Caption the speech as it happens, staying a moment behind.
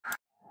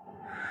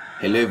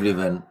Hello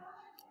everyone,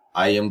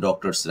 I am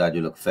Dr.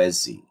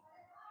 Sirajul.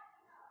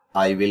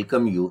 I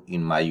welcome you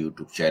in my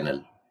YouTube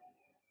channel.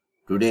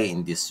 Today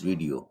in this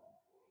video,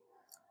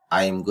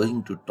 I am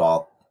going to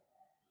talk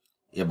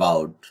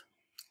about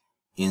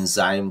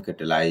enzyme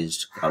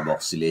catalyzed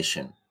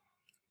carboxylation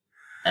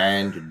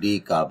and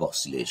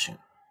decarboxylation.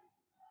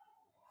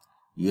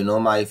 You know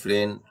my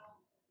friend,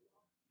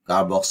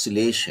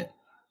 carboxylation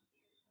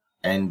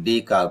and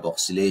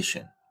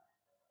decarboxylation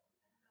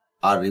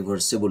are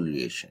reversible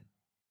reactions.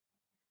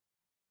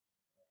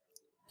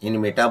 In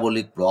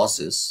metabolic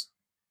process,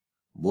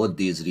 both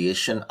these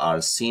reactions are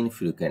seen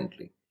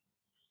frequently.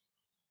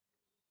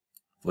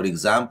 For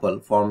example,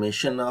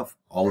 formation of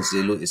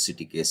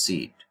oxaloacetic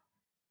acid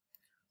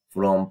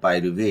from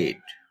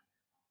pyruvate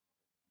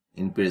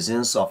in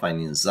presence of an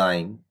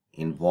enzyme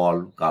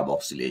involve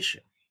carboxylation.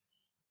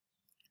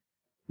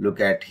 Look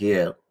at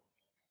here,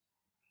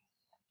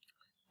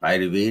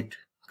 pyruvate,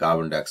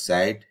 carbon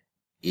dioxide,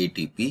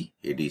 ATP,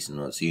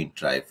 adenosine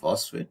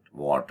triphosphate,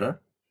 water,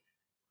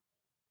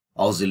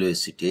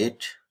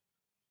 oxaloacetate,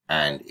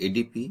 and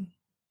ADP,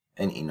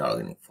 an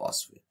inorganic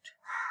phosphate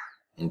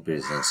in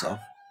presence of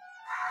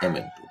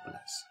Mn2+.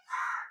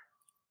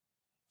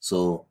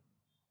 So,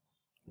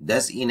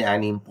 thus in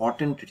an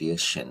important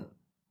reaction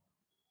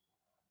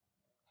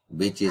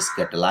which is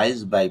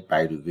catalyzed by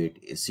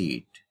pyruvate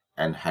acid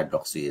and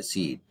hydroxy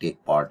acid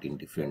take part in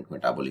different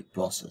metabolic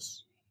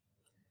process.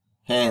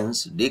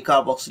 Hence,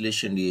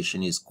 decarboxylation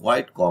reaction is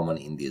quite common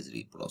in this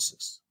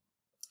process.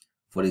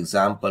 For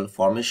example,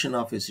 formation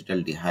of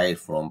acetaldehyde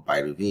from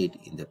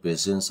pyruvate in the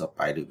presence of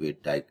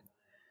pyruvate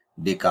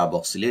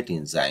decarboxylate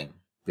enzyme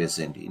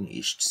present in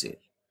yeast cell.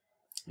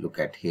 Look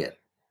at here,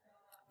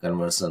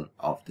 conversion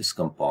of this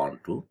compound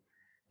to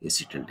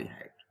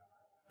acetaldehyde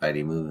by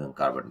removing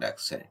carbon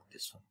dioxide,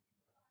 this one.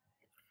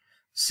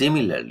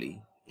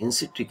 Similarly, in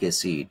citric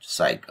acid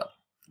cycle,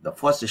 the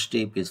first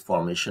step is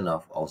formation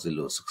of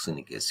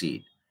oxalosuccinic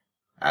acid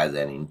as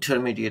an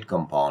intermediate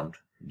compound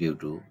due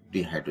to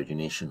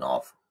dehydrogenation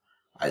of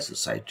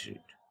isocitrate,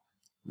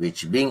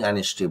 which being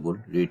unstable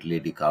readily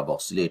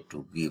decarboxylate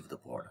to give the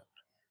product.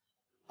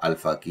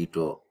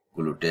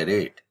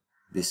 Alpha-ketoglutarate,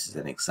 this is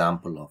an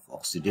example of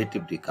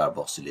oxidative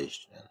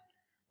decarboxylation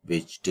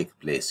which takes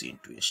place in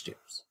two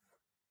steps.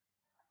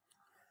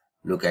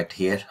 Look at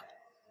here,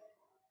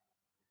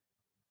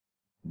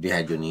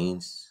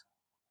 dehydrogenase,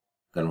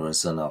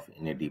 conversion of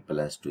NAD+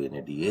 to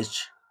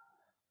NADH,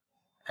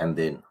 and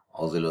then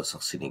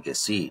oxalosuccinic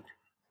acid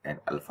and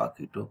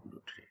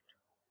alpha-ketoglutarate.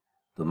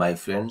 So my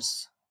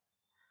friends,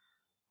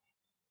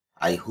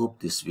 I hope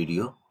this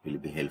video will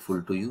be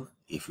helpful to you.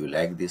 If you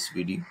like this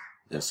video,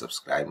 then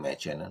subscribe my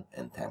channel,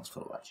 and thanks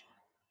for watching.